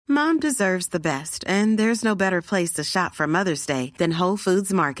Mom deserves the best, and there's no better place to shop for Mother's Day than Whole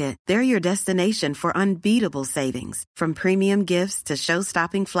Foods Market. They're your destination for unbeatable savings, from premium gifts to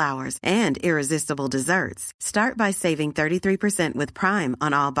show-stopping flowers and irresistible desserts. Start by saving 33% with Prime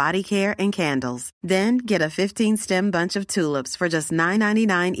on all body care and candles. Then get a 15-stem bunch of tulips for just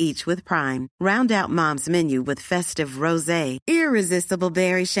 $9.99 each with Prime. Round out Mom's menu with festive rosé, irresistible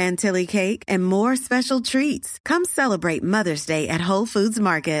berry chantilly cake, and more special treats. Come celebrate Mother's Day at Whole Foods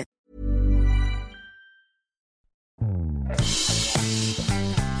Market.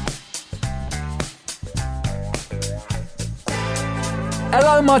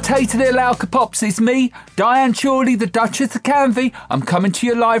 Hello, my tater little alka-pops. It's me, Diane Chorley, the Duchess of Canvey. I'm coming to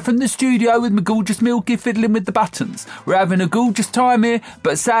you live from the studio with my gorgeous Milky fiddling with the buttons. We're having a gorgeous time here,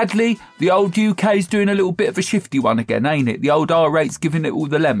 but sadly, the old UK's doing a little bit of a shifty one again, ain't it? The old R8's giving it all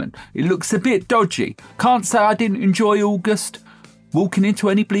the lemon. It looks a bit dodgy. Can't say I didn't enjoy August. Walking into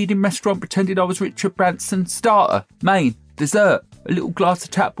any bleeding restaurant, pretended I was Richard Branson. Starter, main, dessert, a little glass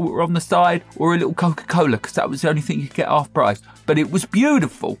of tap water on the side, or a little Coca-Cola, because that was the only thing you could get half price. But it was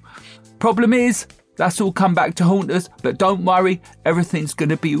beautiful. Problem is, that's all come back to haunt us, but don't worry, everything's going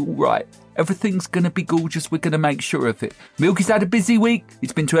to be all right. Everything's going to be gorgeous. We're going to make sure of it. Milky's had a busy week.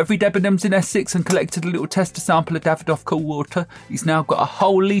 He's been to every Debenhams in Essex and collected a little tester sample of Davidoff cool water. He's now got a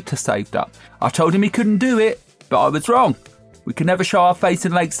whole litre saved up. I told him he couldn't do it, but I was wrong. We can never show our face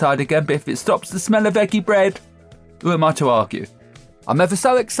in Lakeside again, but if it stops the smell of eggy bread, who am I to argue? I'm ever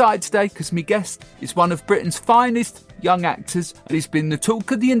so excited today because my guest is one of Britain's finest young actors and he's been the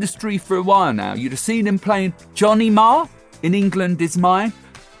talk of the industry for a while now. You'd have seen him playing Johnny Marr in England Is Mine.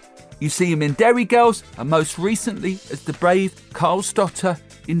 You see him in Derry Girls and most recently as the brave Carl Stotter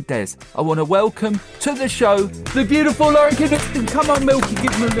in Des. I want to welcome to the show the beautiful Laurie Kidderton. Come on, Milky,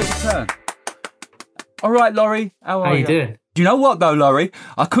 give him a little turn. All right, Laurie, how are you? How you doing? Do you know what though, Laurie?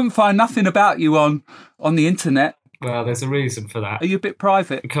 I couldn't find nothing about you on the internet. Well, there's a reason for that. Are you a bit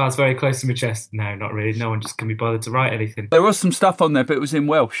private? The card's very close to my chest. No, not really. No one just can be bothered to write anything. There was some stuff on there, but it was in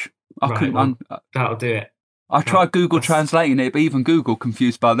Welsh. That'll do it. I tried Google translating it, but even Google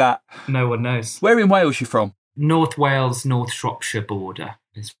confused by that. No one knows. Where in Wales you from? North Wales, North Shropshire border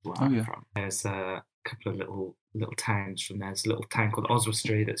is where I'm from. There's a couple of little towns from there. There's a little town called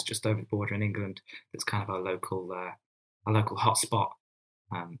Oswestry that's just over the border in England. That's kind of our local hotspot.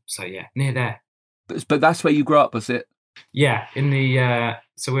 So yeah, near there. But that's where you grew up, was it? Yeah, in the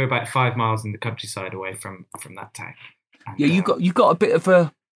so we're about 5 miles in the countryside away from that town. And, yeah, you got a bit of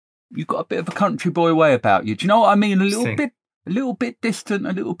a country boy way about you. Do you know what I mean? A little bit distant,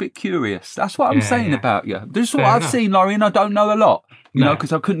 a little bit curious. That's what I'm saying about you. This is what I've seen, Laurie, and I don't know a lot. You know,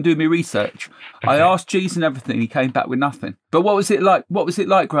 because I couldn't do my research. Okay. I asked G's and everything. He came back with nothing. But what was it like? What was it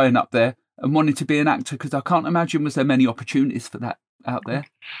like growing up there and wanting to be an actor? Because I can't imagine was there many opportunities for that out there.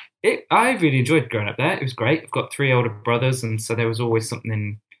 I really enjoyed growing up there. It was great. I've got 3 older brothers, and so there was always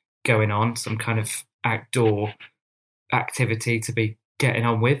something going on, some kind of outdoor activity to be getting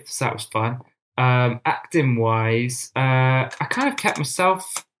on with. So that was fun. Acting wise, I kind of kept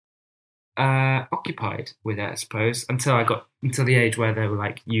myself occupied with it, I suppose, until the age where there were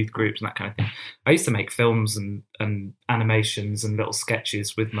like youth groups and that kind of thing. I used to make films and animations and little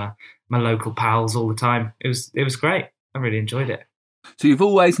sketches with my local pals all the time. It was great. I really enjoyed it. So you've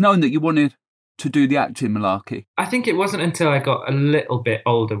always known that you wanted to do the acting malarkey? I think it wasn't until I got a little bit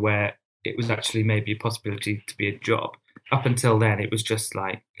older where it was actually maybe a possibility to be a job. Up until then, it was just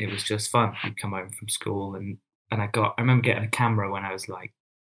fun. You'd come home from school and I remember getting a camera when I was like,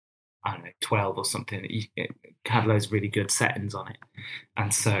 I don't know, 12 or something. It had loads of really good settings on it.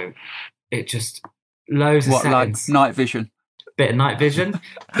 And so it just, loads of settings. Like night vision? Bit of night vision,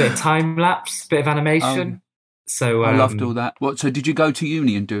 bit of time lapse, bit of animation. So I loved all that. So did you go to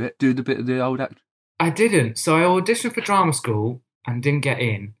uni and do the bit of the old act? I didn't. So I auditioned for drama school and didn't get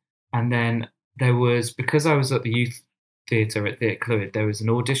in. And then there was, because I was at the youth theatre at Theatre Clwyd, there was an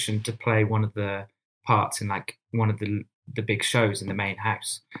audition to play one of the parts in like one of the big shows in the main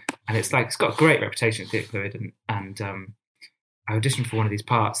house. And it's got a great reputation at Theatre Clwyd. And I auditioned for one of these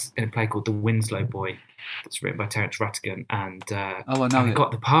parts in a play called The Winslow Boy. That's written by Terence Rattigan. And I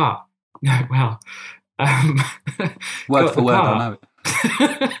got the part. No, well... word for word, I know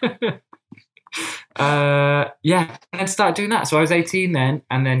it. And then started doing that. So I was 18 then,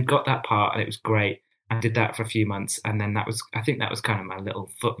 and then got that part, and it was great. I did that for a few months, and then I think that was kind of my little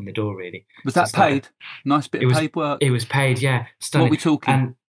foot in the door, really. Was that paid? Nice bit of paid work. It was paid, yeah. Stunning. What are we talking?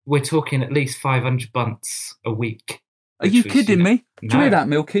 And we're talking at least 500 bunts a week. Are you kidding me? No. Do you hear that,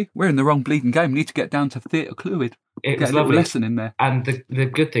 Milky? We're in the wrong bleeding game. We need to get down to Theatre Clwyd. It was a lovely. Lesson in there. And the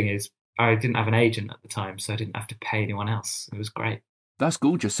good thing is, I didn't have an agent at the time, so I didn't have to pay anyone else. It was great. That's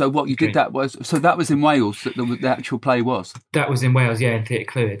gorgeous. So what you did that was in Wales that the actual play was? That was in Wales, yeah, in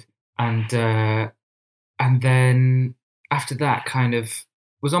Theatre Clwyd. And then after that kind of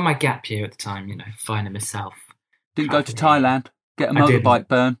was on my gap year at the time, finding myself. Didn't go to Thailand, get a motorbike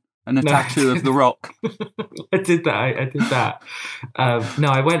burn and a tattoo of The Rock. I did that. No,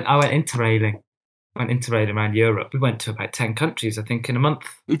 I went interrailing. I went interrailing around Europe. We went to about 10 countries, I think, in a month.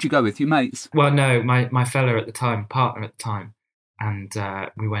 Who'd you go with? Your mates? Well, no, my fella at the time, partner at the time. And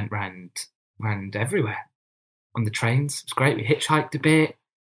we went round everywhere on the trains. It was great. We hitchhiked a bit.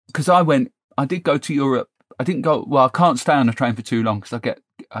 Because I did go to Europe. I didn't go. Well, I can't stay on a train for too long because I get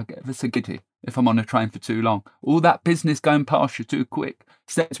so giddy if I'm on a train for too long. All that business going past you too quick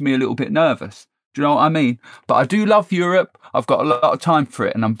sets me a little bit nervous. Do you know what I mean? But I do love Europe. I've got a lot of time for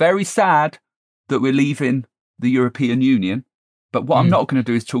it, and I'm very sad that we're leaving the European Union. But what I'm not going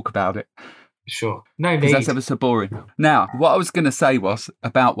to do is talk about it. Sure. No need. Because that's ever so boring. Now, what I was going to say was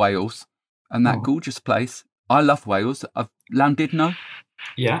about Wales and that gorgeous place. I love Wales. I've Llandudno.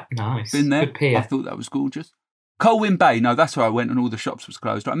 Yeah, nice. Been there. Good pier. I thought that was gorgeous. Colwyn Bay. No, that's where I went and all the shops was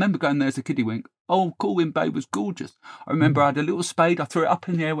closed. I remember going there as a kiddie wink. Oh, Colwyn Bay was gorgeous. I remember I had a little spade. I threw it up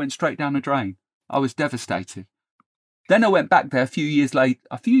in the air, went straight down a drain. I was devastated. Then I went back there a few years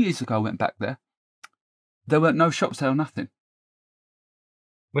ago I went back there. There weren't no shops there or nothing.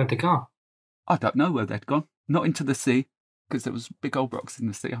 Where'd they go? I don't know where they'd gone. Not into the sea, because there was big old rocks in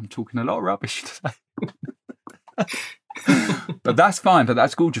the sea. I'm talking a lot of rubbish today. But that's fine, but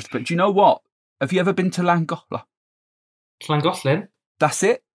that's gorgeous. But do you know what? Have you ever been to Llangollen? Llangollen? That's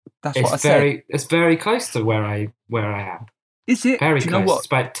it. That's what I said. It's very close to where I am. Is it? Very do you close. know what? It's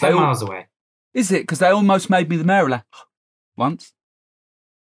about 10 miles away. Is it? Because they almost made me the mayor of once.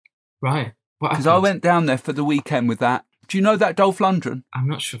 Right. Because I went down there for the weekend with that. Do you know that Dolph Lundgren? I'm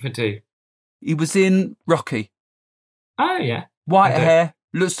not sure if I do. He was in Rocky. Oh, yeah. White hair,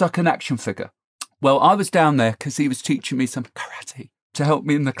 looks like an action figure. Well, I was down there because he was teaching me some karate to help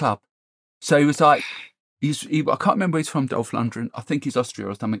me in the club. So he was like, I can't remember where he's from, Dolph Lundgren. I think he's Austria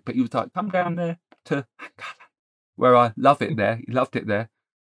or something. But he was like, come down there to where I love it there. He loved it there.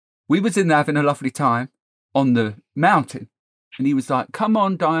 We was in there having a lovely time on the mountain. And he was like, come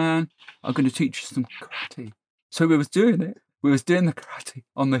on, Diane, I'm going to teach you some karate. So we was doing it. We was doing the karate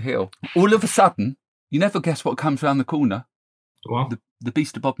on the hill. All of a sudden, you never guess what comes around the corner. What? The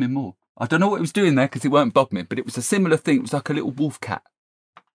beast of Bodmin Moor. I don't know what it was doing there because it weren't Bodmin, but it was a similar thing. It was like a little wolf cat.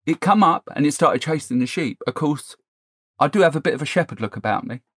 It come up and it started chasing the sheep. Of course, I do have a bit of a shepherd look about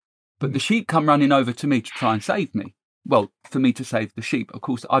me, but the sheep come running over to me to try and save me. Well, for me to save the sheep. Of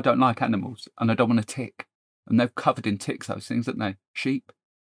course, I don't like animals and I don't want to tick. And they're covered in ticks, those things, aren't they? Sheep.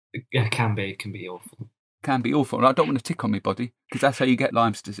 Yeah, it can be. It can be awful. Can be awful. And I don't want to tick on my body because that's how you get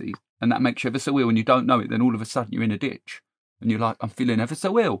Lyme's disease. And that makes you ever so ill. When you don't know it, then all of a sudden you're in a ditch. And you're like, I'm feeling ever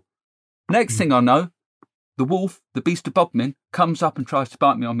so ill. Next thing I know, the wolf, the beast of Bodmin, comes up and tries to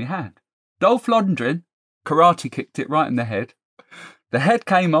bite me on my hand. Dolph Lundgren karate kicked it right in the head. The head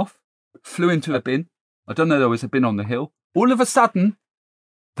came off, flew into a bin. I don't know there was a bin on the hill. All of a sudden,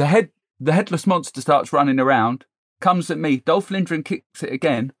 the headless monster starts running around, comes at me. Dolph Lundgren kicks it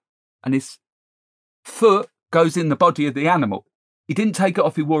again, and his foot goes in the body of the animal. He didn't take it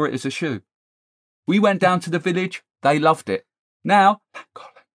off, he wore it as a shoe. We went down to the village, they loved it. Now,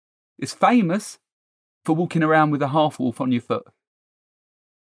 it's famous for walking around with a half-wolf on your foot.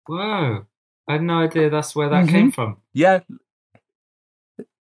 Whoa, I had no idea that's where that came from. Yeah,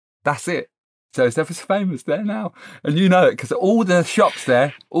 that's it. So it's ever so famous there now. And you know it because all the shops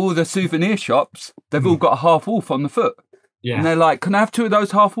there, all the souvenir shops, they've all got a half-wolf on the foot. Yeah. And they're like, can I have 2 of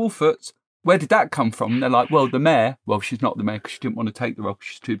those half-wolf foots? Where did that come from? And they're like, well, the mayor. Well, she's not the mayor because she didn't want to take the role because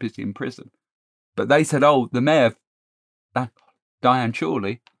she's too busy in prison. But they said, oh, the mayor, Diane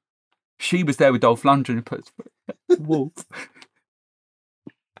Chorley, she was there with Dolph Lundgren and put wolf.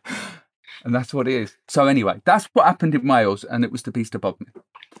 And that's what it is. So anyway, that's what happened in Wales, and it was the beast of Bodmin.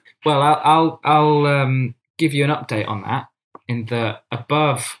 Well, I'll give you an update on that. In the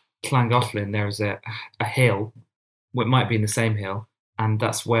above Llangollen, there is a hill. Well, it might be in the same hill, and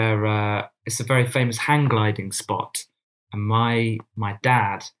that's where it's a very famous hang gliding spot. And my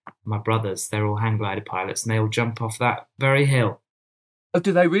dad, my brothers, they're all hang glider pilots, and they all jump off that very hill. Oh,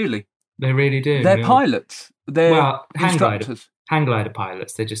 do they really? They really do. They're pilots. They're instructors. Hang glider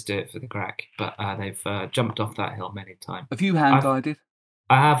pilots. They just do it for the crack. But they've jumped off that hill many times. Have you hang glided?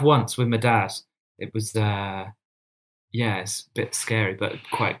 I have once with my dad. It was, it's a bit scary, but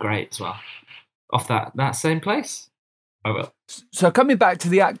quite great as well. Off that same place. I will. So coming back to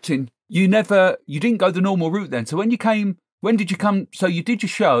the acting, you didn't go the normal route then. So when did you come? So you did your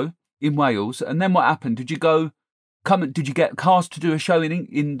show in Wales, and then what happened? Did you go Did you get cast to do a show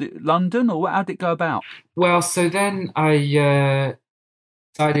in London, or how did it go about? Well, so then I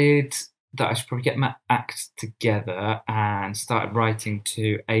decided that I should probably get my act together and started writing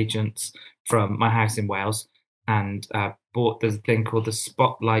to agents from my house in Wales, and bought this thing called the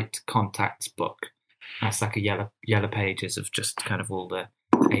Spotlight Contacts book. That's like a yellow pages of just kind of all the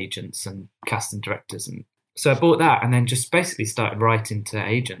agents and casting directors, and so I bought that, and then just basically started writing to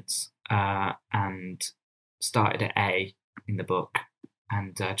agents, and started at A in the book,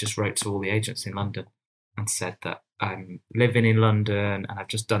 and just wrote to all the agents in London and said that I'm living in London and I've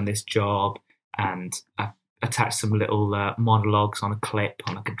just done this job, and I attached some little monologues on a clip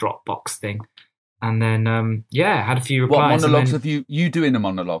on like a Dropbox thing, and then had a few replies. What monologues of you doing a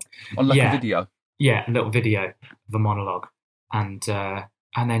monologue on like a video? Yeah, a little video of a monologue, and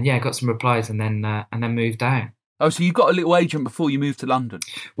then got some replies, and then moved down. Oh, so you got a little agent before you moved to London?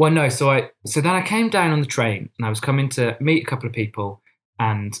 Well, no. So then I came down on the train, and I was coming to meet a couple of people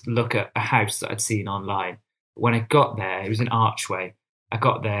and look at a house that I'd seen online. When I got there, it was in Archway. I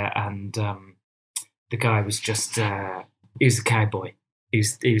got there, and the guy was just he was a cowboy. He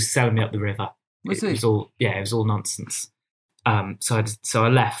was selling me up the river. Was it he? was all nonsense. So I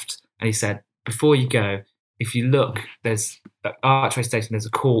left, and he said, before you go, if you look, there's at Archway Station. There's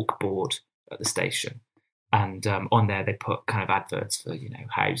a cork board at the station. And on there, they put kind of adverts for,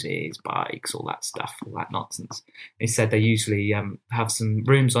 houses, bikes, all that stuff, all that nonsense. He said they usually have some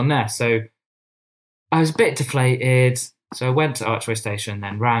rooms on there. So I was a bit deflated. So I went to Archway Station,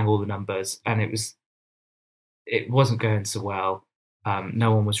 then rang all the numbers, and it wasn't going so well.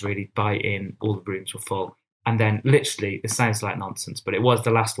 No one was really biting. All the rooms were full. And then literally, it sounds like nonsense, but it was the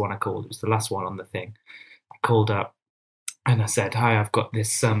last one I called. It was the last one on the thing. I called up. And I said, hi, I've got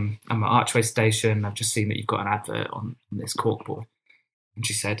this, I'm at Archway Station. I've just seen that you've got an advert on this corkboard. And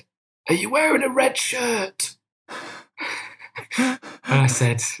she said, are you wearing a red shirt? And I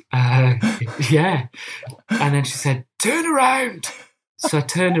said, yeah. And then she said, turn around. So I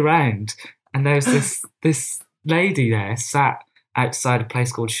turned around, and there was this lady there sat outside a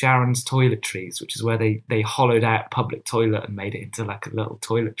place called Sharon's Toiletries, which is where they hollowed out a public toilet and made it into like a little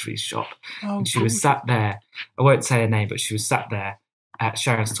toiletries shop. Oh, and she was sat there. I won't say her name, but she was sat there at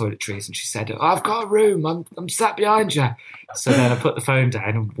Sharon's Toiletries, and she said, I've got a room. I'm sat behind you. So then I put the phone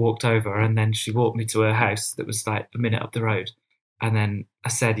down and walked over, and then she walked me to her house that was like a minute up the road. And then I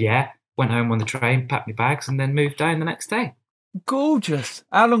said, yeah, went home on the train, packed my bags, and then moved down the next day. Gorgeous.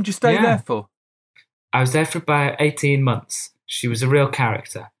 How long did you stay there for? I was there for about 18 months. She was a real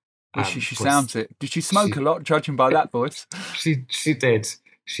character. Well, she sounds it. Did she smoke a lot, judging by that voice? She did.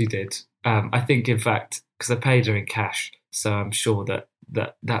 She did. I think, in fact, because I paid her in cash, so I'm sure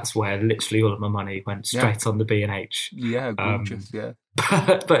that's where literally all of my money went straight on the B&H. Yeah, gorgeous, yeah.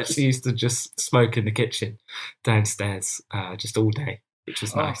 But she used to just smoke in the kitchen downstairs just all day, which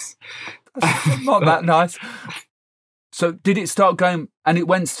was nice. Not that nice. So did it start going, and it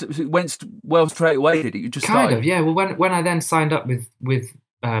went well straight away, did it? You just kind of, yeah. Well, when I then signed up with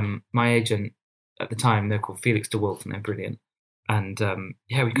my agent at the time, they're called Felix de Wolf, and they're brilliant. And we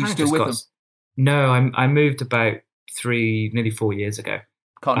kind of just got. Them? No, I moved about nearly 4 years ago.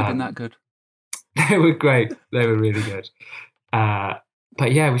 Can't have been that good. They were great. They were really good.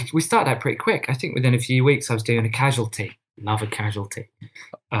 But yeah, we started out pretty quick. I think within a few weeks, I was doing a Casualty. Love a Casualty.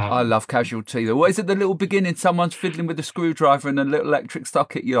 I love Casualty. What is it, the little beginning? Someone's fiddling with a screwdriver and a little electric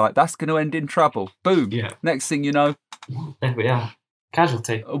socket. You're like, that's going to end in trouble. Boom. Yeah. Next thing you know, there we are.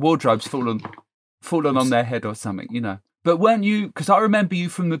 Casualty. A wardrobe's fallen on their head or something, But weren't you? Because I remember you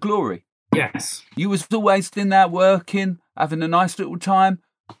from The Glory. Yes. You was always in there working, having a nice little time.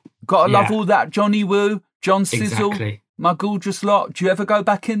 Got to love all that Johnny Woo, John Sizzle, exactly. My gorgeous lot. Do you ever go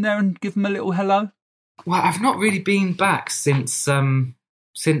back in there and give them a little hello? Well, I've not really been back since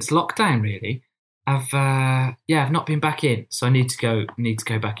lockdown. Really, I've not been back in, so I need to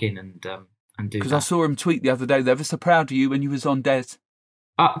go back in and do. Because I saw him tweet the other day. They were so proud of you when you was on Des.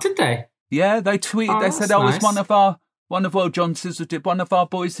 Did they? Yeah, they tweeted. They said, nice. It's one of John Sizzle did. One of our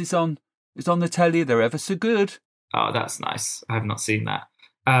boys is on the telly. They're ever so good. Oh, that's nice. I have not seen that.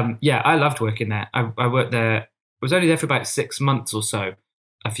 I loved working there. I worked there. I was only there for about 6 months or so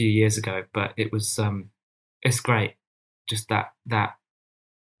a few years ago, but it was it's great. Just that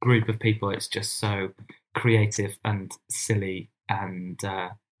group of people. It's just so creative and silly, and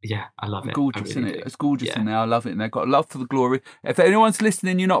I love it. Gorgeous, isn't it? It's gorgeous in there. I love it, and they've got a love for the Glory. If anyone's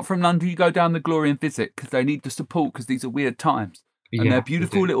listening, you're not from London, you go down the Glory and visit, because they need the support, because these are weird times. And they're a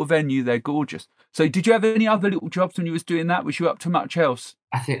beautiful little venue. They're gorgeous. So did you have any other little jobs when you was doing that? Was you up to much else?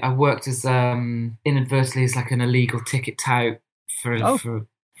 I think I worked as inadvertently as like an illegal ticket tout for a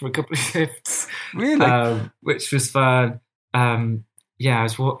couple of shifts. Really? Which was fun. Yeah,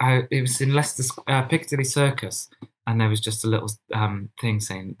 it was in Leicester, Piccadilly Circus, and there was just a little thing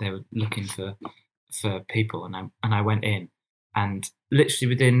saying they were looking for people, and I went in, and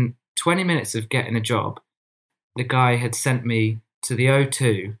literally within 20 minutes of getting a job, the guy had sent me to the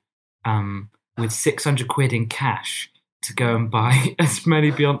O2 with 600 quid in cash to go and buy as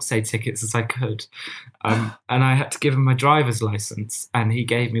many Beyonce tickets as I could. And I had to give him my driver's license, and he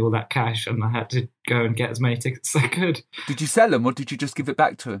gave me all that cash, and I had to go and get as many tickets as I could. Did you sell them, or did you just give it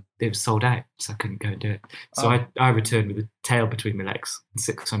back to him? It was sold out, so I couldn't go and do it. So I returned with a tail between my legs and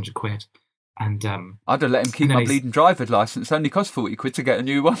 600 quid. And I'd have let him keep my bleeding driver's license. It only cost 40 quid to get a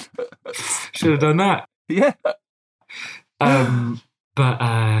new one. Should have done that. Yeah. But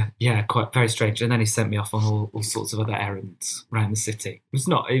quite very strange. And then he sent me off on all sorts of other errands around the city. He was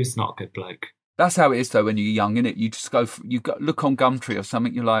not a good bloke. That's how it is though when you're young, innit? You just look on Gumtree or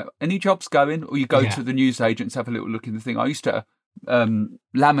something, you're like, any jobs going? Or you go to the newsagents, have a little look in the thing. I used to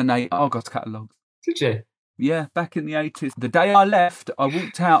laminate Argos catalogues. Did you? Yeah, back in the 80s. The day I left, I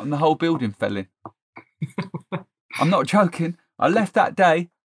walked out and the whole building fell in. I'm not joking. I left that day,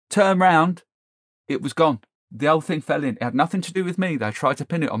 turned round, it was gone. The whole thing fell in. It had nothing to do with me. They tried to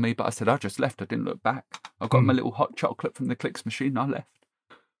pin it on me, but I said, I just left. I didn't look back. I got my little hot chocolate from the Clicks machine. I left.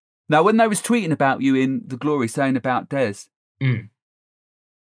 Now, when they was tweeting about you in The Glory, saying about Des,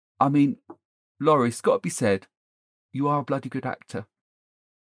 I mean, Laurie, it's got to be said, you are a bloody good actor.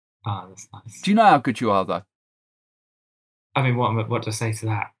 Oh, that's nice. Do you know how good you are, though? I mean, what do I say to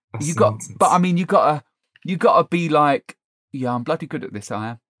that? That's nonsense. But I mean, you gotta be like, yeah, I'm bloody good at this.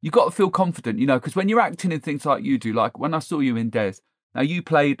 I am. You got to feel confident, because when you're acting in things like you do, like when I saw you in Des, now you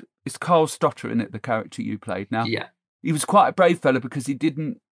played, it's Carl Stotter, isn't it, the character you played? Now, yeah, he was quite a brave fella because he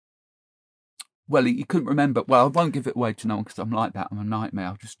didn't. Well, he couldn't remember. Well, I won't give it away to no one because I'm like that. I'm a nightmare.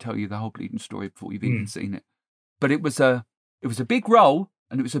 I'll just tell you the whole bleeding story before you've even seen it. But it was a big role.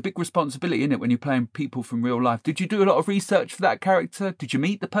 And it was a big responsibility, innit, when you're playing people from real life. Did you do a lot of research for that character? Did you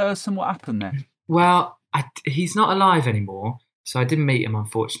meet the person? What happened there? Well, he's not alive anymore, so I didn't meet him,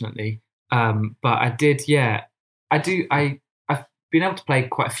 unfortunately. But I did, yeah. I've been able to play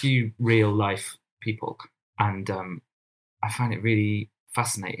quite a few real life people, and I find it really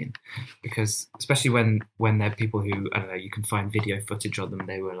fascinating because, especially when they're people who, I don't know, you can find video footage of them,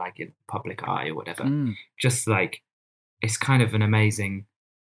 they were like in public eye or whatever. Just like, it's kind of an amazing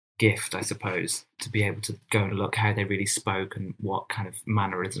gift, I suppose, to be able to go and look how they really spoke and what kind of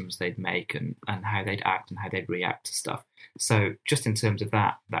mannerisms they'd make and how they'd act and how they'd react to stuff. So just in terms of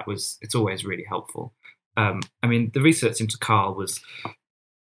it's always really helpful. I mean, the research into Carl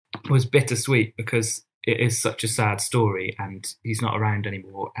was bittersweet because it is such a sad story and he's not around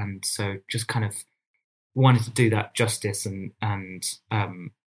anymore. And so just kind of wanted to do that justice and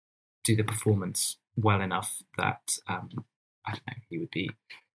do the performance well enough that, I don't know, he would be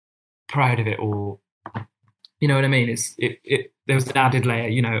proud of it, or you know what I mean. There was an added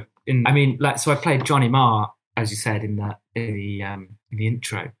layer, so I played Johnny Marr, as you said in the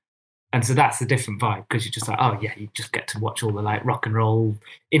intro, and so that's a different vibe because you're just like, oh yeah, you just get to watch all the like rock and roll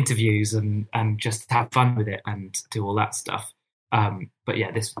interviews and just have fun with it and do all that stuff. But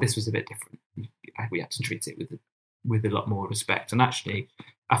yeah, this was a bit different. We had to treat it with a lot more respect, and actually,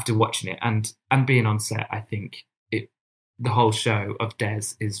 after watching it and being on set, I think the whole show of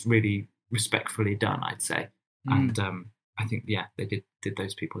Des is really respectfully done, I'd say. And I think, yeah, they did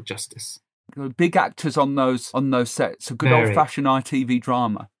those people justice. Big actors on those sets, a good old-fashioned ITV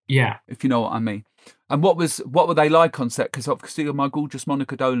drama. Yeah. If you know what I mean. And what were they like on set? Because obviously my gorgeous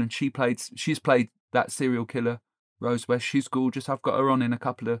Monica Dolan, she's played that serial killer, Rose West. She's gorgeous. I've got her on in a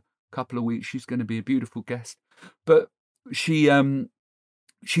couple of weeks. She's going to be a beautiful guest. But she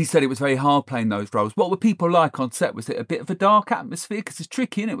said it was very hard playing those roles. What were people like on set? Was it a bit of a dark atmosphere? Because it's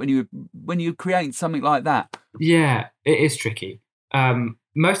tricky, isn't it, when you create something like that? Yeah, it is tricky.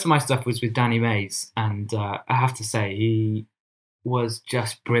 Most of my stuff was with Danny Mays, and I have to say he was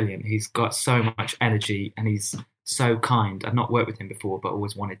just brilliant. He's got so much energy, and he's so kind. I've not worked with him before, but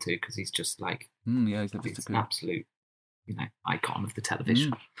always wanted to because he's just like he's an absolute icon of the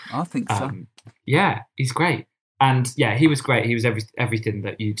television. I think so. Yeah, he's great. And yeah, he was great. He was everything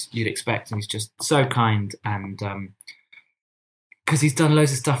that you'd expect, and he's just so kind. And because he's done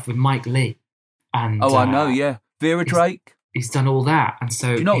loads of stuff with Mike Leigh, and I know, yeah, Vera Drake. He's done all that, and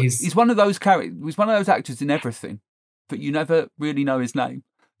so he's one of those characters. He's one of those actors in everything, but you never really know his name.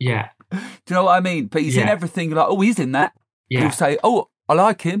 Yeah, do you know what I mean? But he's in everything. You're like, oh, he's in that. Yeah, you'll say, oh, I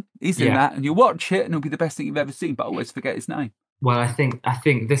like him. He's in that, and you watch it, and it'll be the best thing you've ever seen. But always forget his name. Well, I think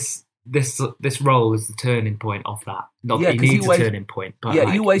this role is the turning point of that. Not that he 'cause needs a turning point, but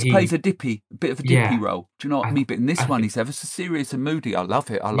he always plays a bit of a dippy role. Do you know what I mean? But in this one, he's ever so serious and moody. I love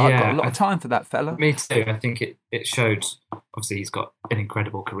it. I've got a lot of time for that fella. Me too. I think it showed. Obviously, he's got an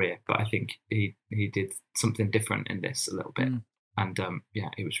incredible career, but I think he did something different in this a little bit, and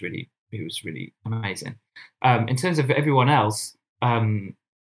it was really amazing. In terms of everyone else,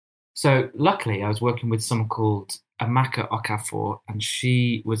 so luckily I was working with someone called Amaka Okafor, and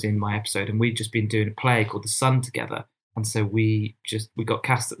she was in my episode, and we'd just been doing a play called The Sun together, and so we got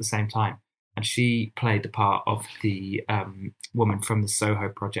cast at the same time, and she played the part of the woman from the Soho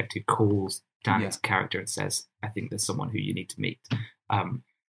Project who calls Danny's character and says, "I think there's someone who you need to meet."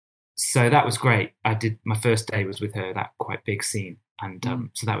 So that was great. My first day was with her, that quite big scene, and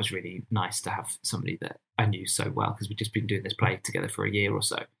so that was really nice to have somebody that I knew so well, because we'd just been doing this play together for a year or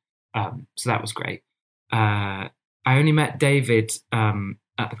so. So that was great. I only met David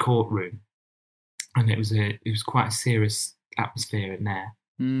at the courtroom, and it was quite a serious atmosphere in there,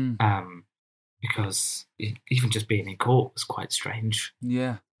 because even just being in court was quite strange.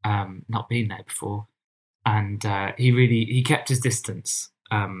 Yeah, not being there before, and he kept his distance.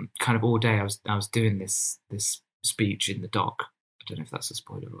 Kind of all day, I was doing this speech in the dock. I don't know if that's a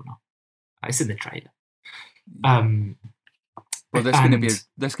spoiler or not. It's in the trailer. Well,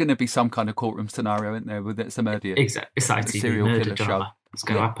 there's going to be some kind of courtroom scenario, isn't there? With some murder, exactly, it's like a serial killer show. It's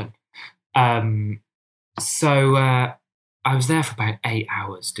going to happen. So I was there for about 8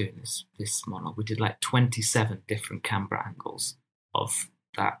 hours doing this monologue. We did like 27 different camera angles of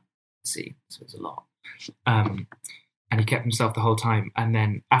that scene, so it's a lot. And he kept himself the whole time. And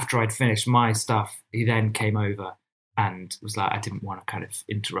then after I'd finished my stuff, he then came over and was like, "I didn't want to kind of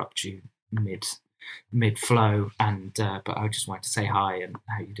interrupt you mid flow, and but I just wanted to say hi and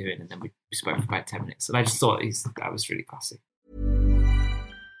how you doing." And then we spoke for about 10 minutes, and I just thought that was really classy.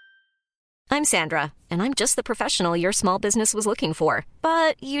 I'm Sandra, and I'm just the professional your small business was looking for.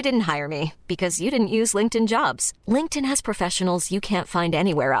 But you didn't hire me because you didn't use LinkedIn Jobs. LinkedIn has professionals you can't find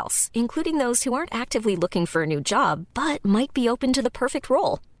anywhere else, including those who aren't actively looking for a new job but might be open to the perfect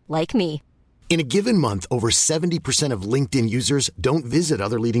role, like me. In a given month, over 70% of LinkedIn users don't visit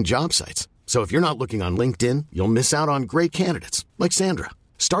other leading job sites. So if you're not looking on LinkedIn, you'll miss out on great candidates like Sandra.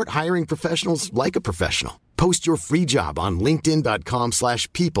 Start hiring professionals like a professional. Post your free job on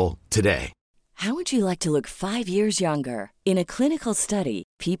linkedin.com/people today. How would you like to look 5 years younger? In a clinical study,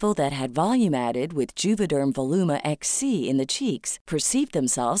 people that had volume added with Juvederm Voluma XC in the cheeks perceived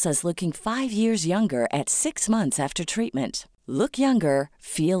themselves as looking 5 years younger at 6 months after treatment. Look younger,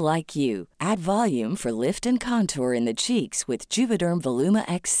 feel like you. Add volume for lift and contour in the cheeks with Juvederm Voluma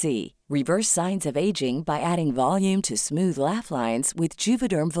XC. Reverse signs of aging by adding volume to smooth laugh lines with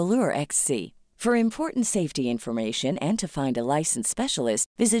Juvederm Volure XC. For important safety information and to find a licensed specialist,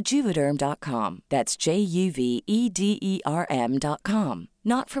 visit Juvederm.com. That's JUVEDERM.com.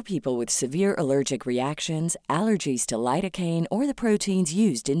 Not for people with severe allergic reactions, allergies to lidocaine, or the proteins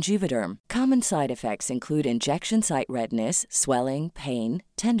used in Juvederm. Common side effects include injection site redness, swelling, pain,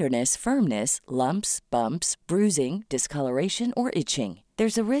 tenderness, firmness, lumps, bumps, bruising, discoloration, or itching.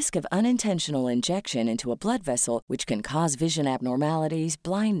 There's a risk of unintentional injection into a blood vessel, which can cause vision abnormalities,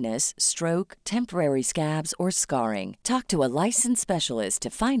 blindness, stroke, temporary scabs, or scarring. Talk to a licensed specialist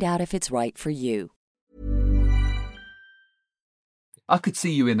to find out if it's right for you. I could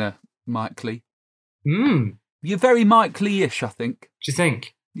see you in a Mike Leigh. You're very Mike Leigh-ish, I think. Do you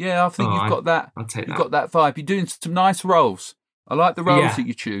think? Yeah, I think you've got that. I'll take that. You've got that vibe. You're doing some nice roles. I like the roles that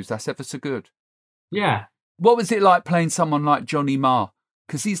you choose. That's ever so good. Yeah. What was it like playing someone like Johnny Marr?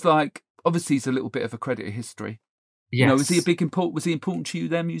 Because he's like, obviously he's a little bit of a credited history. Yes. You know, was he important to you,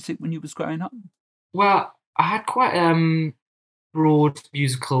 their music, when you was growing up? Well, I had quite broad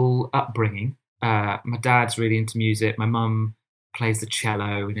musical upbringing. My dad's really into music. My mum plays the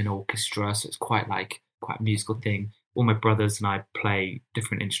cello in an orchestra, so it's quite a musical thing. All my brothers and I play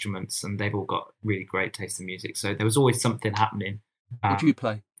different instruments, and they've all got really great taste in music. So there was always something happening. What do you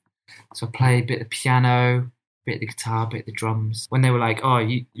play? So I play a bit of piano, bit of the guitar, bit of the drums. When they were like, "Oh,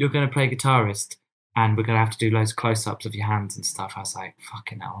 you're going to play guitarist, and we're going to have to do loads of close-ups of your hands and stuff," I was like,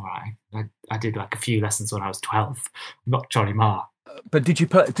 "Fucking hell, all right." I did like a few lessons when I was 12. I'm not Johnny Marr. But did you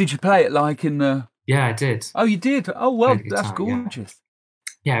play it like in the? Yeah, I did. Oh, you did. Oh well, guitar, that's gorgeous.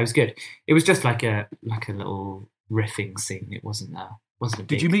 Yeah, it was good. It was just like a little riffing scene. It wasn't a big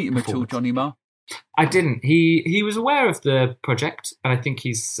Did you meet him at all, Johnny Marr? I didn't. He was aware of the project, and I think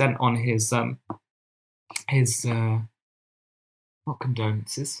he's sent on his not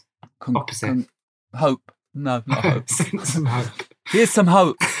condolences. Opposite. Hope. No, not hope. Some hope. Here's some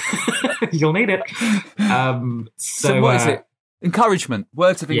hope. You'll need it. So what is it? Encouragement,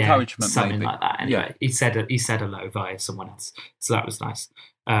 words of Yeah, encouragement, something maybe. like that. Anyway, he said hello via someone else, so that was nice.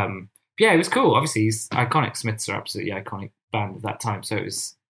 Yeah, it was cool. Obviously, he's iconic. Smiths are absolutely iconic band of that time, so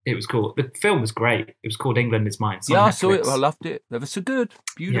it was cool. The film was great. It was called England Is Mine. Yeah, I saw it. I loved it. They were so good.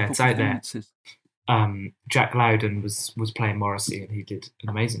 Beautiful it's out there. performances. Jack Lowden was playing Morrissey, and he did an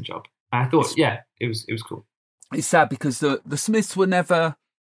amazing job. I thought, it was cool. It's sad because the Smiths were never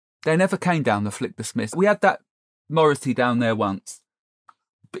came down the flick. The Smiths. We had that Morrissey down there once,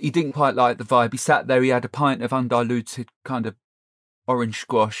 but he didn't quite like the vibe. He sat there. He had a pint of undiluted kind of orange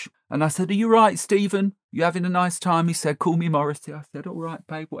squash, and I said, "Are you right, Stephen? You having a nice time?" He said, "Call me Morrissey." I said, "All right,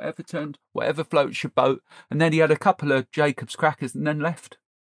 babe. Whatever floats your boat." And then he had a couple of Jacob's crackers and then left.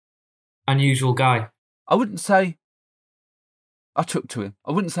 Unusual guy. I wouldn't say I took to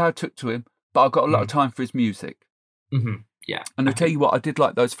him. But I got a lot of time for his music. Mm-hmm. Yeah. And I'll tell you what, I did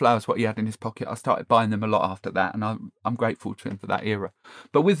like those flowers, what he had in his pocket. I started buying them a lot after that, and I'm grateful to him for that era.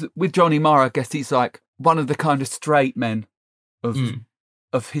 But with Johnny Marr, I guess he's like one of the kind of straight men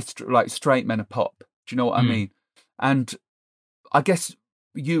of history, like straight men of pop. Do you know what I mean? And I guess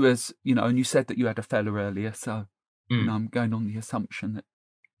you, as you know, and you said that you had a fella earlier, so you know, I'm going on the assumption that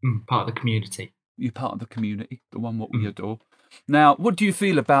part of the community. You're part of the community, the one what we adore. Now, what do you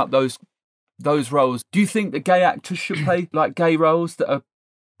feel about those roles? Do you think that gay actors should play like gay roles that are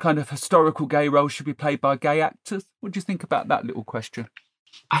kind of historical gay roles should be played by gay actors? What do you think about that little question?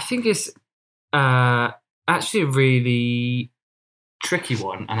 I think it's actually a really tricky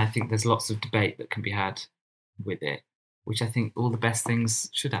one, and I think there's lots of debate that can be had with it, which I think all the best things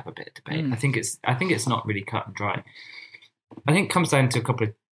should have a bit of debate. I think it's not really cut and dry. I think it comes down to a couple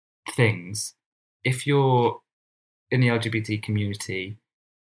of things. If you're in the LGBT community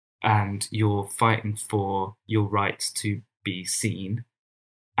and you're fighting for your rights to be seen,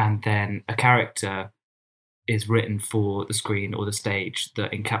 and then a character is written for the screen or the stage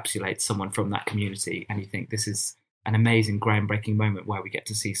that encapsulates someone from that community, and you think this is an amazing, groundbreaking moment where we get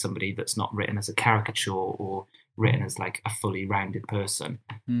to see somebody that's not written as a caricature or written as like a fully rounded person,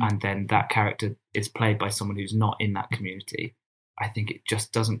 and then that character is played by someone who's not in that community, I think it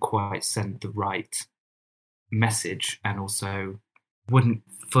just doesn't quite send the right message, and also wouldn't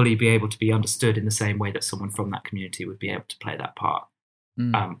fully be able to be understood in the same way that someone from that community would be able to play that part.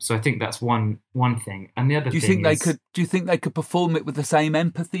 So I think that's one thing. And the other do you thing think they could perform it with the same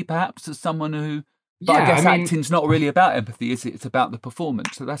empathy perhaps as someone who... But I guess acting's not really about empathy, is it? It's about the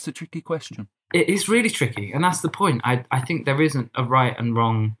performance. So that's a tricky question. It is really tricky, and that's the point. I think there isn't a right and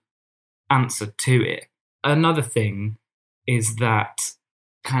wrong answer to it. Another thing is that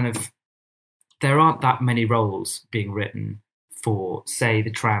kind of there aren't that many roles being written for, say,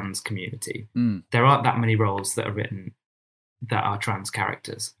 the trans community. There aren't that many roles that are written that are trans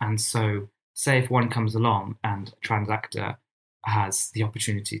characters. And so, say if one comes along and a trans actor has the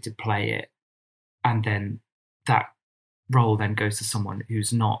opportunity to play it, and then that role then goes to someone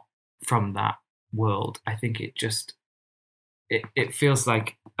who's not from that world, I think it just it feels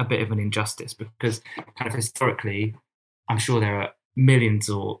like a bit of an injustice, because kind of historically, I'm sure there are millions,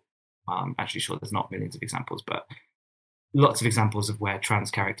 or I'm actually sure there's not millions of examples, but lots of examples of where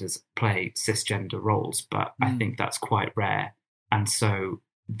trans characters play cisgender roles, but I think that's quite rare. And so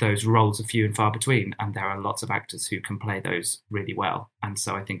those roles are few and far between, and there are lots of actors who can play those really well. And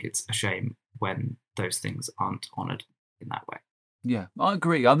so I think it's a shame when those things aren't honoured in that way. Yeah, I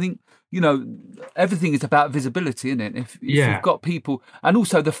agree. I think, everything is about visibility, isn't it? If you've got people, and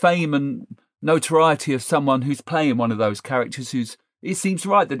also the fame and notoriety of someone who's playing one of those characters it seems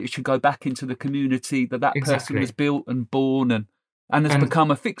right that it should go back into the community that person was built and born and has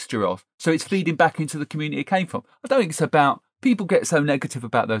become a fixture of. So it's feeding back into the community it came from. I don't think it's about, people get so negative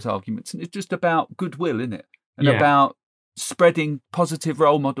about those arguments, and it's just about goodwill, isn't it? And about spreading positive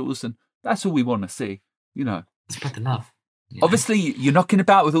role models, and that's all we want to see, Spread the love. Obviously, you're knocking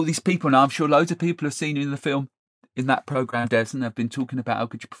about with all these people now. I'm sure loads of people have seen you in the film, in that programme, Des, and they've been talking about how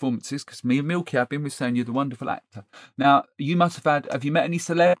good your performance is, because me and Milky have been saying you're the wonderful actor. Now, you must have you met any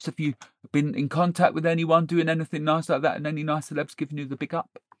celebs? Have you been in contact with anyone doing anything nice like that, and any nice celebs giving you the big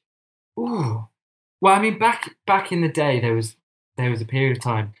up? Ooh. Well, I mean, back in the day, there was a period of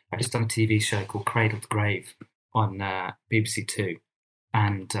time, I just done a TV show called Cradle to Grave on BBC Two.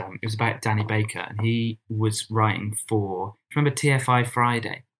 And it was about Danny Baker, and he was writing for, remember TFI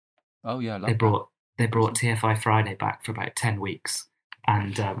Friday? Oh yeah, they brought TFI Friday back for about 10 weeks,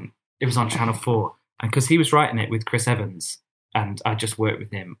 and it was on Channel 4. And because he was writing it with Chris Evans, and I just worked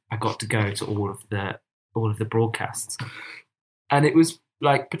with him, I got to go to all of the broadcasts, and it was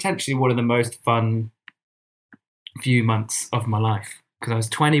like potentially one of the most fun few months of my life, because I was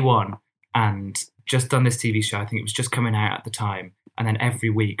 21 and just done this TV show. I think it was just coming out at the time, and then every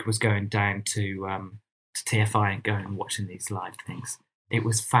week was going down to TFI and going and watching these live things. It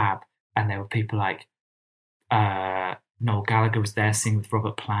was fab, and there were people like Noel Gallagher was there singing with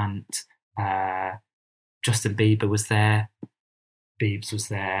Robert Plant. Justin Bieber was there. Biebs was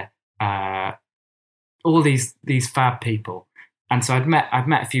there. All these fab people, and so I'd met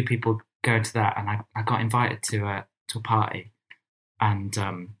a few people going to that, and I got invited to a party, and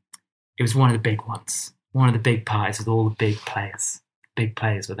it was one of the big ones, one of the big parties with all the big players. Big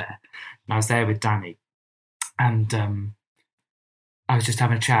players were there, and I was there with Danny, and I was just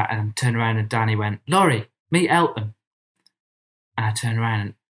having a chat, and I turned around, and Danny went, "Laurie, meet Elton," and I turned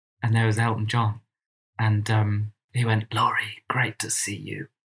around, and there was Elton John, and he went, "Laurie, great to see you."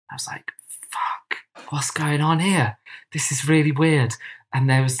 I was like, fuck, what's going on here? This is really weird. And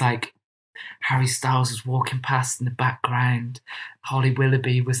there was like, Harry Styles was walking past in the background. Holly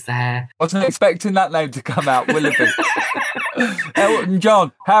Willoughby was there. I wasn't expecting that name to come out, Willoughby. Elton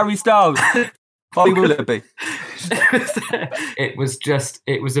John, Harry Styles, Holly Willoughby. It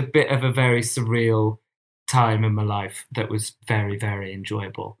was a bit of a very surreal time in my life that was very, very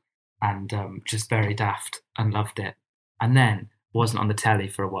enjoyable and just very daft, and loved it. And then wasn't on the telly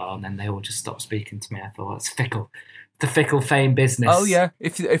for a while, and then they all just stopped speaking to me. I thought, it's fickle. The fickle fame business. Oh, yeah.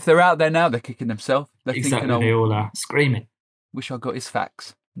 If they're out there now, they're kicking themselves. They're exactly, thinking, they all are screaming. Wish I got his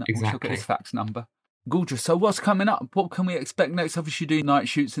fax. No, exactly. Wish I got his fax number. Gorgeous. So what's coming up? What can we expect next? Obviously, you do night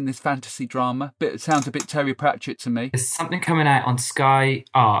shoots in this fantasy drama. It sounds a bit Terry Pratchett to me. There's something coming out on Sky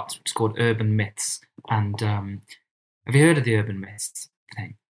Art, which is called Urban Myths. And have you heard of the Urban Myths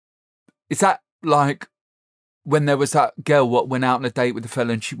thing? Is that like when there was that girl what went out on a date with a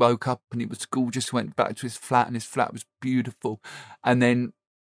fella and she woke up and it was gorgeous, went back to his flat and his flat was beautiful, and then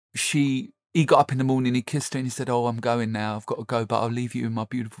he got up in the morning, he kissed her and he said, "Oh, I'm going now, I've got to go, but I'll leave you in my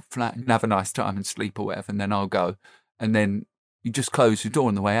beautiful flat and have a nice time and sleep or whatever, and then I'll go." And then you just close your door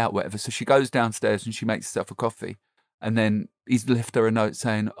on the way out, whatever. So she goes downstairs and she makes herself a coffee, and then he's left her a note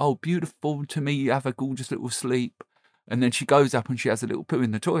saying, "Oh, beautiful to me, you have a gorgeous little sleep." And then she goes up and she has a little poo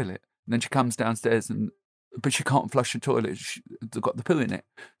in the toilet. And then she comes downstairs but she can't flush the toilet. She's got the poo in it.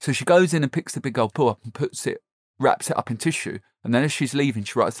 So she goes in and picks the big old poo up and wraps it up in tissue. And then as she's leaving,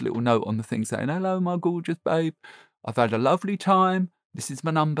 she writes a little note on the thing saying, "Hello, my gorgeous babe. I've had a lovely time. This is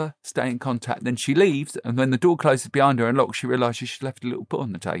my number. Stay in contact." Then she leaves. And when the door closes behind her and locks, she realises she's left a little poo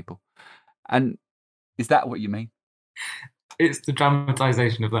on the table. And is that what you mean? It's the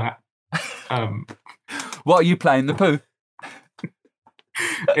dramatisation of that. What are you playing, the poo?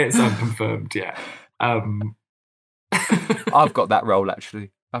 It's unconfirmed, yeah. I've got that role,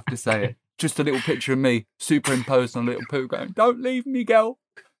 actually. I have to say it. Just a little picture of me superimposed on a little poo going, "Don't leave me, girl.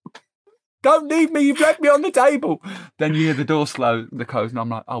 Don't leave me. You've left me on the table." Then you hear the door the close, and I'm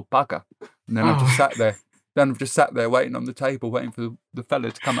like, "Oh, bugger." And then I've just sat there. Then I've just sat there waiting on the table, waiting for the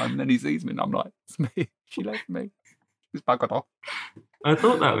fella to come home. And then he sees me, and I'm like, "It's me. She left me. She's buggered off." I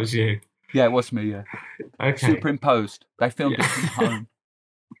thought that was you. Yeah, it was me, yeah. Okay. Superimposed. They filmed it from home.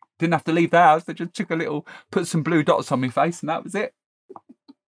 Didn't have to leave the house. They just put some blue dots on my face, and that was it.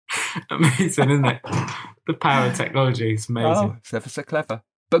 Amazing, isn't it? The power of technology is amazing. Oh, it's ever so clever.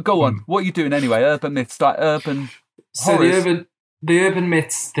 But go on. What are you doing anyway? Urban myths, like urban So horrors. the urban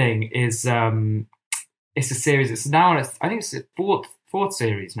myths thing is it's a series. It's now on I think it's the fourth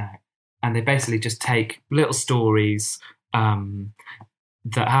series now, and they basically just take little stories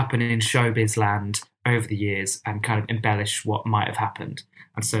that happen in showbiz land over the years and kind of embellish what might have happened.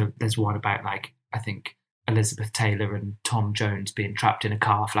 And so there's one about, like, I think Elizabeth Taylor and Tom Jones being trapped in a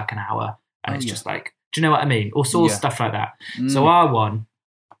car for like an hour, and it's just like, do you know what I mean? All sorts of stuff like that. So our one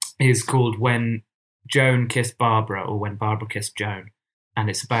is called When Joan Kissed Barbara, or When Barbara Kissed Joan, and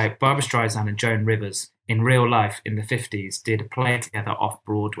it's about Barbra Streisand and Joan Rivers in real life in the 50s did a play together off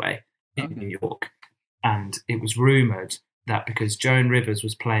Broadway in New York, and it was rumoured that because Joan Rivers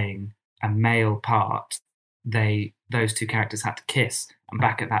was playing a male part, those two characters had to kiss, and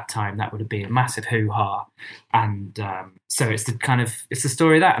back at that time that would have been a massive hoo-ha. And so it's the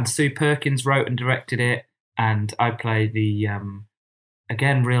story of that, and Sue Perkins wrote and directed it, and I play the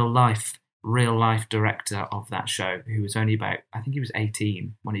again real life director of that show, who was only about, I think he was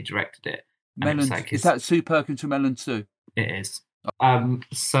 18 when he directed it. Is that Sue Perkins from Ellen Sue? It is.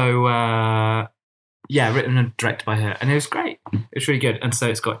 Yeah, written and directed by her, and it was great. It was really good. And so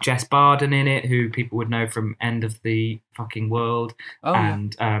it's got Jess Barden in it, who people would know from End of the Fucking World,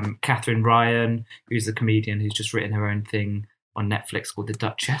 and Catherine Ryan, who's a comedian who's just written her own thing on Netflix called The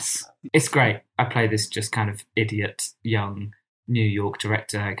Duchess. It's great. I play this just kind of idiot young New York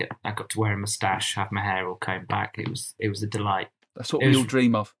director. I got to wear a moustache, have my hair all combed back. It was a delight. That's what we all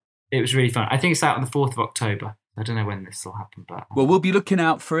dream of. it was really fun. I think it's out on the 4th of October. I don't know when this will happen, but... Well, we'll be looking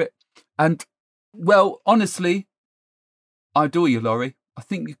out for it. And, well, honestly, I adore you, Laurie. I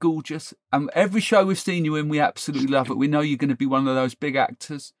think you're gorgeous. And every show we've seen you in, we absolutely love it. We know you're going to be one of those big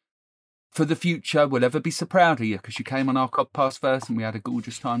actors. For the future, we'll ever be so proud of you because you came on our podcast first and we had a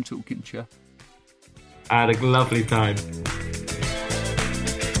gorgeous time talking to you. I had a lovely time.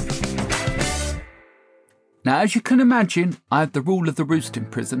 Now, as you can imagine, I had the rule of the roost in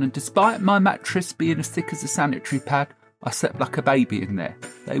prison, and despite my mattress being as thick as a sanitary pad, I slept like a baby in there.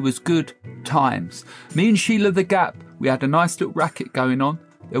 They was good times. Me and Sheila the Gap, we had a nice little racket going on.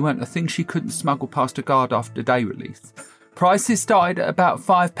 There weren't a thing she couldn't smuggle past a guard after day release. Prices started at about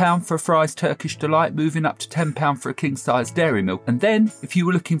 £5 for a Fry's Turkish Delight, moving up to £10 for a king-size Dairy Milk. And then, if you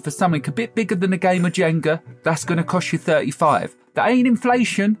were looking for something a bit bigger than a game of Jenga, that's going to cost you £35. That ain't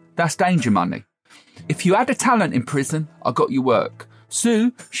inflation, that's danger money. If you had a talent in prison, I got you work.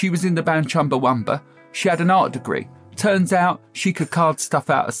 Sue, she was in the band Chumbawamba. She had an art degree. Turns out she could card stuff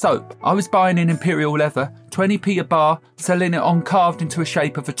out of soap. I was buying in imperial leather, 20p a bar, selling it on carved into a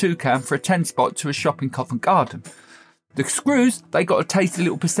shape of a toucan for a 10 spot to a shop in Covent Garden. The screws, they got a tasty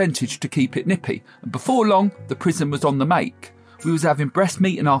little percentage to keep it nippy. And before long, the prison was on the make. We was having breast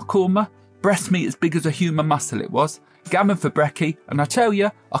meat in our korma, breast meat as big as a human muscle it was, gammon for brekkie, and I tell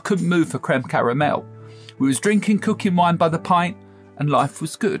you, I couldn't move for creme caramel. We was drinking cooking wine by the pint, and life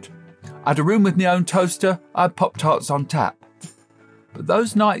was good. I had a room with my own toaster, I had Pop-Tarts on tap. But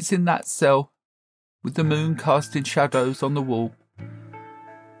those nights in that cell, with the moon casting shadows on the wall,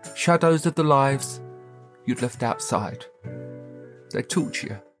 shadows of the lives you'd left outside, they torture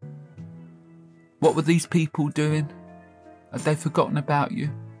you. What were these people doing? Had they forgotten about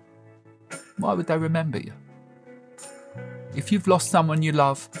you? Why would they remember you? If you've lost someone you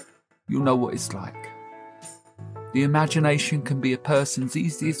love, you'll know what it's like. The imagination can be a person's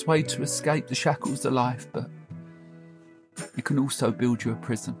easiest way to escape the shackles of life, but it can also build you a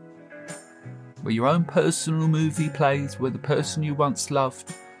prison, where your own personal movie plays, where the person you once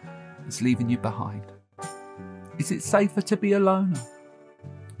loved is leaving you behind. Is it safer to be alone?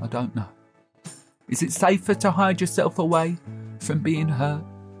 I don't know. Is it safer to hide yourself away from being hurt?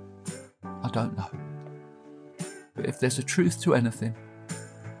 I don't know. But if there's a truth to anything,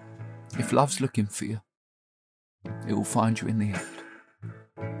 if love's looking for you, it will find you in the end.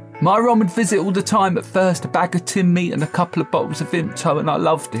 My Ron would visit all the time at first, a bag of tin meat and a couple of bottles of Vimto, and I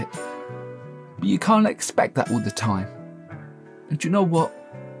loved it. But you can't expect that all the time. And do you know what?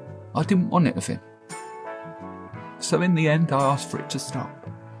 I didn't want it of him. So in the end, I asked for it to stop.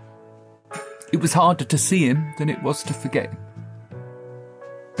 It was harder to see him than it was to forget him.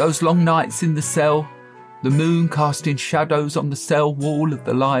 Those long nights in the cell, the moon casting shadows on the cell wall of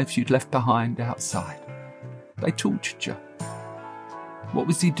the lives you'd left behind outside. They tortured you. What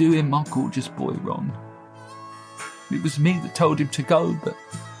was he doing, my gorgeous boy Ron? It was me that told him to go, but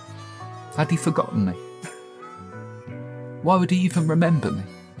had he forgotten me? Why would he even remember me?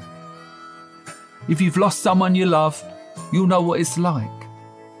 If you've lost someone you love, you'll know what it's like.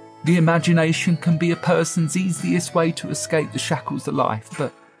 The imagination can be a person's easiest way to escape the shackles of life,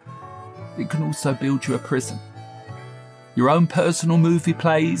 but it can also build you a prison. Your own personal movie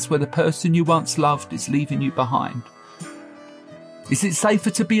plays where the person you once loved is leaving you behind. Is it safer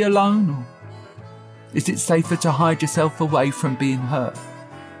to be alone, or is it safer to hide yourself away from being hurt?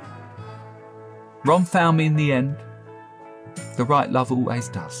 Ron found me in the end. The right love always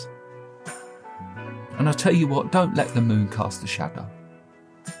does. And I tell you what, don't let the moon cast a shadow.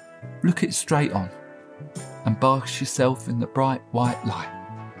 Look it straight on and bask yourself in the bright white light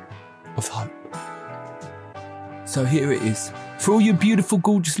of hope. So here it is. For all you beautiful,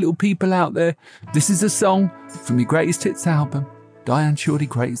 gorgeous little people out there, this is a song from your Greatest Hits album, Diane Shorty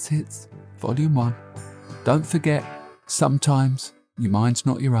Greatest Hits, Volume 1. Don't forget, sometimes your mind's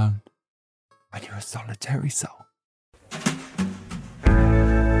not your own, and you're a solitary soul.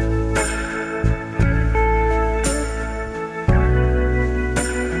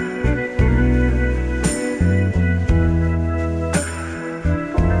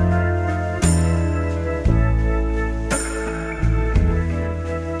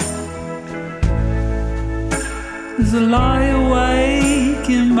 As I lie awake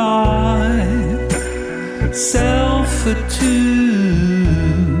in my self for two,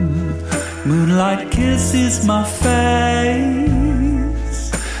 moonlight kisses my face,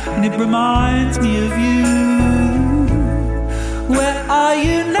 and it reminds me of you. Where are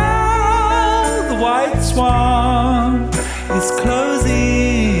you now? The white swan is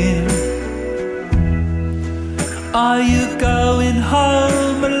closing. Are you going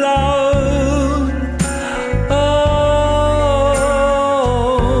home alone? Oh,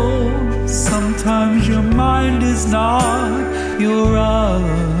 is not your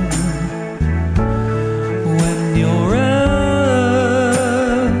own. When you're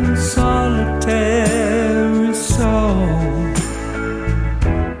a solitary soul.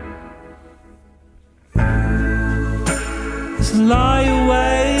 So lie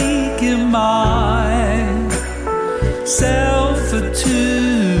awake in myself for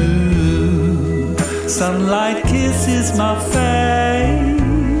two. Sunlight kisses my face,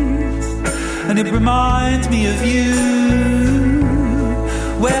 and it reminds me of you.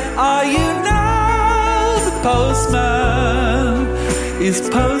 Where are you now? The postman is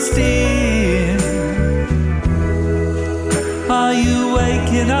posting. Are you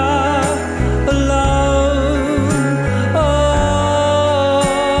waking up alone? Oh,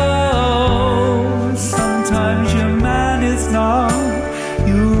 sometimes your man is not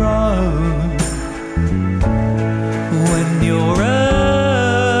your own. When you're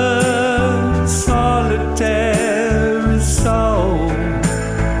a solitary soul.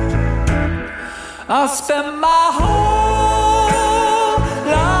 I spent my whole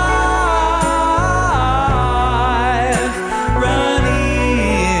life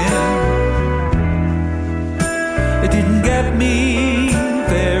running. It didn't get me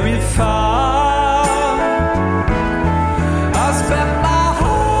very far. I spent my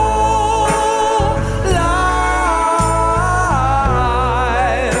whole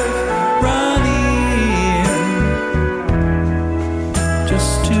life running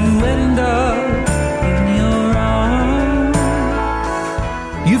just to end up.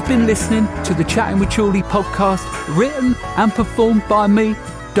 You've been listening to the Chatting with Chorley podcast, written and performed by me,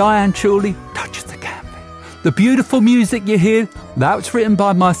 Diane Chorley, Duchess of Canby. The beautiful music you hear, that's written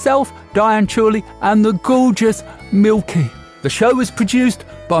by myself, Diane Chorley, and the gorgeous Milky. The show was produced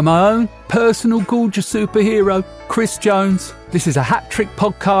by my own personal gorgeous superhero, Chris Jones. This is a hat-trick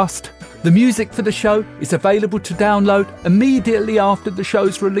podcast. The music for the show is available to download immediately after the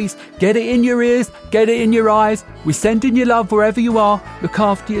show's release. Get it in your ears, get it in your eyes. We're sending you love wherever you are. Look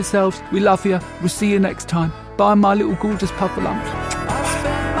after yourselves. We love you. We'll see you next time. Bye, my little gorgeous puffalumps.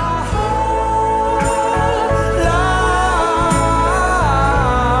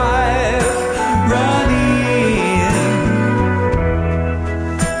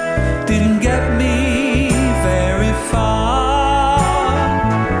 Didn't get me very far.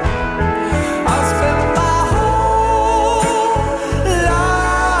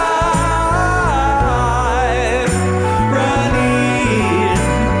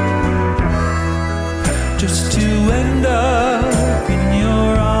 Just to end up in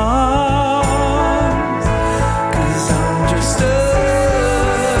your arms, 'cause I'm just a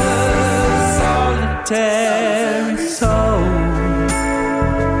solitary soul,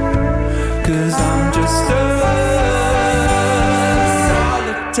 'cause I'm just a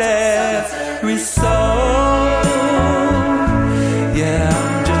solitary soul, yeah,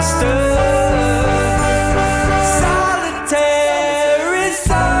 I'm just a solitary soul.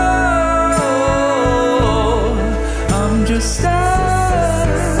 Just a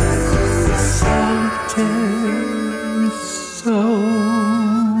solitary soul.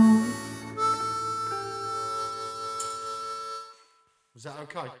 Was that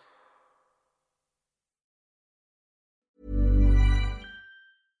okay?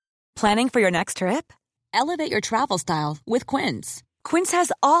 Planning for your next trip? Elevate your travel style with Quince. Quince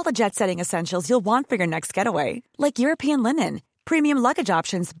has all the jet-setting essentials you'll want for your next getaway, like European linen, premium luggage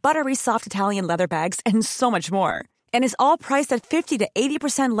options, buttery soft Italian leather bags, and so much more. And is all priced at 50 to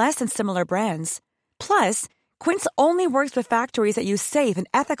 80% less than similar brands. Plus, Quince only works with factories that use safe and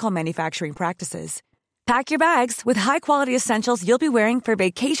ethical manufacturing practices. Pack your bags with high-quality essentials you'll be wearing for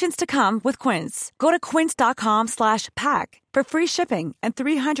vacations to come with Quince. Go to quince.com/pack for free shipping and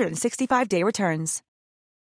 365-day returns.